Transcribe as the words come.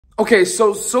Okay,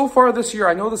 so far this year,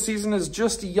 I know the season is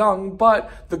just young,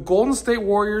 but the Golden State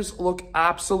Warriors look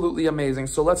absolutely amazing.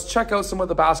 So let's check out some of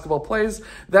the basketball plays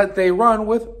that they run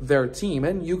with their team,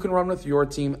 and you can run with your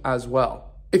team as well.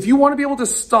 If you want to be able to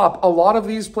stop a lot of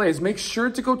these plays, make sure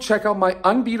to go check out my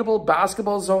Unbeatable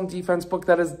Basketball Zone Defense book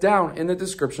that is down in the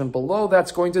description below.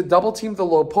 That's going to double team the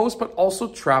low post, but also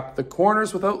trap the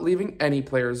corners without leaving any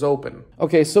players open.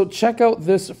 Okay, so check out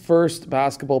this first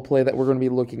basketball play that we're going to be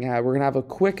looking at. We're going to have a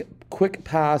quick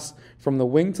pass from the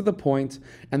wing to the point,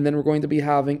 and then we're going to be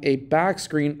having a back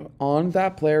screen on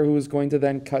that player who is going to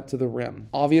then cut to the rim.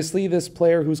 Obviously, this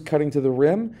player who's cutting to the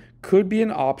rim could be an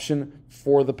option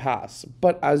for the pass.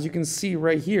 But as you can see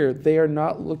right here, they are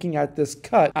not looking at this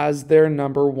cut as their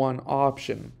number one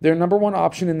option. Their number one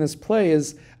option in this play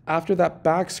is after that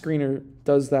back screener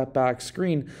does that back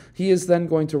screen, he is then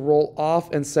going to roll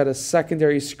off and set a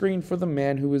secondary screen for the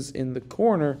man who is in the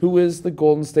corner, who is the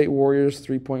Golden State Warriors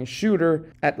three-point shooter,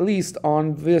 at least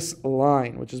on this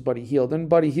line, which is Buddy Hield. And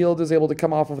Buddy Hield is able to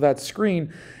come off of that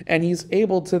screen, and he's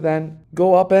able to then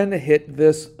go up and hit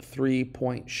this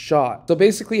three-point shot. So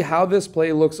basically how this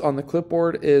play looks on the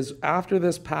clipboard is after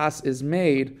this pass is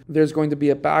made, there's going to be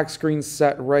a back screen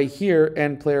set right here,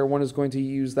 and player one is going to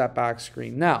use that back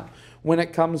screen. Now, when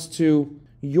it comes to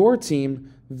your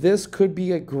team, this could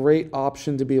be a great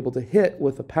option to be able to hit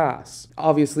with a pass.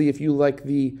 Obviously, if you like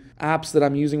the apps that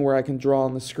I'm using where I can draw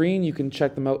on the screen, you can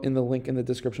check them out in the link in the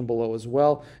description below as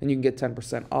well, and you can get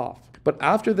 10% off. But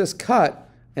after this cut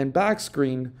and back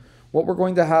screen, what we're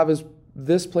going to have is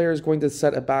this player is going to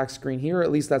set a back screen here.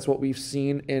 At least that's what we've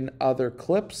seen in other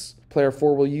clips. Player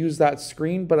 4 will use that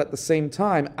screen, but at the same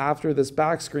time, after this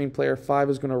back screen, player 5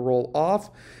 is going to roll off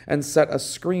and set a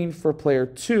screen for player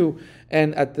 2.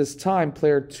 And at this time,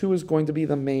 player 2 is going to be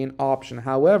the main option.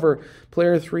 However,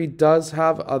 player 3 does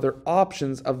have other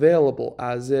options available,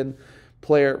 as in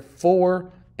player 4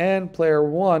 and player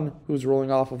 1, who's rolling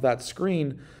off of that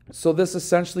screen. So this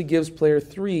essentially gives player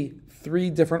 3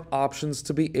 three different options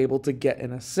to be able to get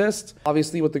an assist.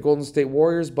 Obviously, with the Golden State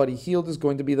Warriors, Buddy Hield is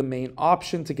going to be the main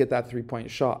option to get that three-point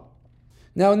shot.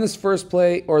 Now, in this first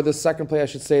play, or the second play, I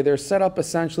should say, they're set up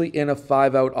essentially in a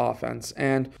 5-out offense.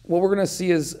 And what we're going to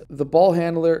see is the ball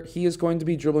handler, he is going to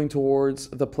be dribbling towards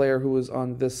the player who is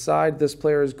on this side. This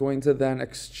player is going to then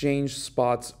exchange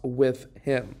spots with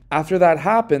him. After that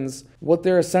happens, what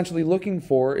they're essentially looking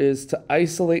for is to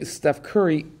isolate Steph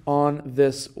Curry on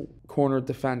this corner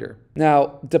defender.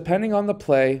 Now, depending on the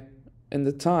play and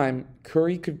the time,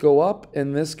 Curry could go up,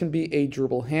 and this can be a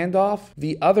dribble handoff.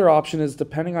 The other option is,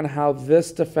 depending on how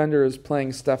this defender is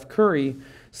playing Steph Curry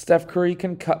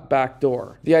can cut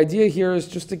backdoor. The idea here is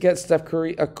just to get Steph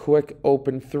Curry a quick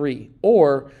open three.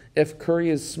 Or if Curry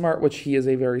is smart, which he is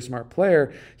a very smart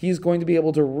player, he's going to be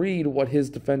able to read what his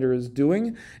defender is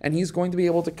doing, and he's going to be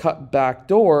able to cut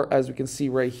backdoor, as we can see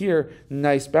right here.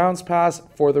 Nice bounce pass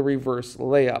for the reverse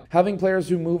layup. Having players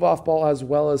who move off ball as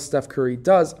well as Steph Curry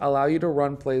does allow you to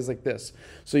run plays like this.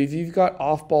 So if you've got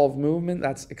off ball movement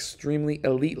that's extremely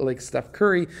elite like Steph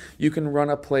Curry, you can run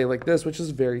a play like this, which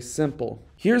is very simple.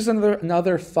 Here's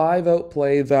another 5-out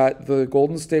play that the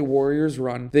Golden State Warriors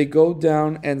run. They go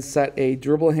down and set a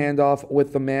dribble handoff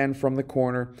with the man from the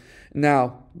corner.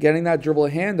 Now, getting that dribble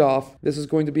handoff, this is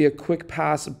going to be a quick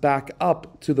pass back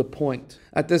up to the point.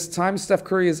 At this time, Steph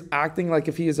Curry is acting like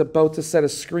if he is about to set a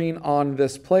screen on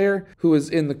this player who is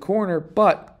in the corner,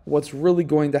 but what's really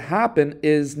going to happen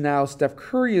is now Steph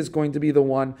Curry is going to be the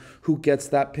one who gets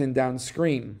that pin down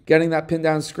screen. Getting that pin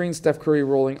down screen, Steph Curry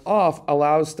rolling off,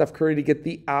 allows Steph Curry to get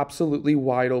the absolutely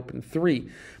wide open three.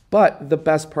 But the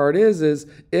best part is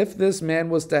if this man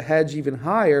was to hedge even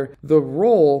higher, the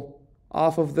roll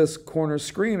off of this corner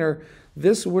screener,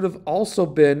 this would have also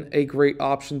been a great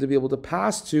option to be able to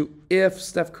pass to if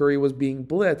Steph Curry was being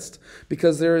blitzed,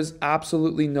 because there is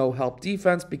absolutely no help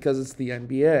defense because it's the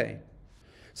NBA.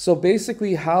 So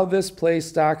basically how this play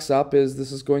stacks up is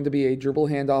this is going to be a dribble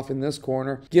handoff in this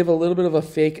corner, give a little bit of a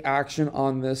fake action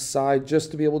on this side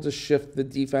just to be able to shift the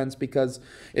defense, because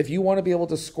if you want to be able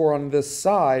to score on this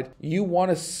side, you want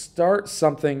to start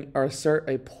something or start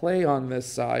a play on this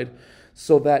side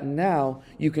so that now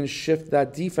you can shift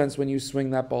that defense when you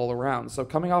swing that ball around. So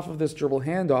coming off of this dribble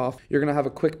handoff, you're going to have a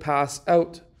quick pass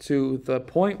out to the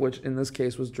point, which in this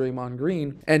case was Draymond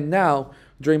Green. And now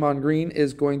Draymond Green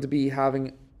is going to be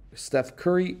having Steph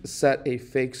Curry set a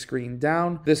fake screen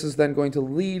down. This is then going to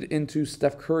lead into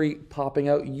Steph Curry popping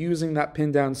out using that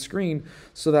pin down screen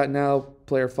so that now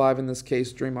player 5, in this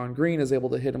case Draymond Green, is able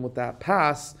to hit him with that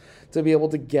pass to be able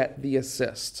to get the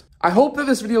assist. I hope that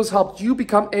this video has helped you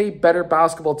become a better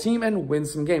basketball team and win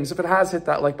some games. If it has, hit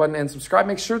that like button and subscribe.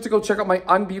 Make sure to go check out my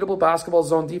Unbeatable Basketball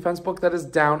Zone Defense book that is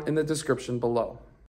down in the description below.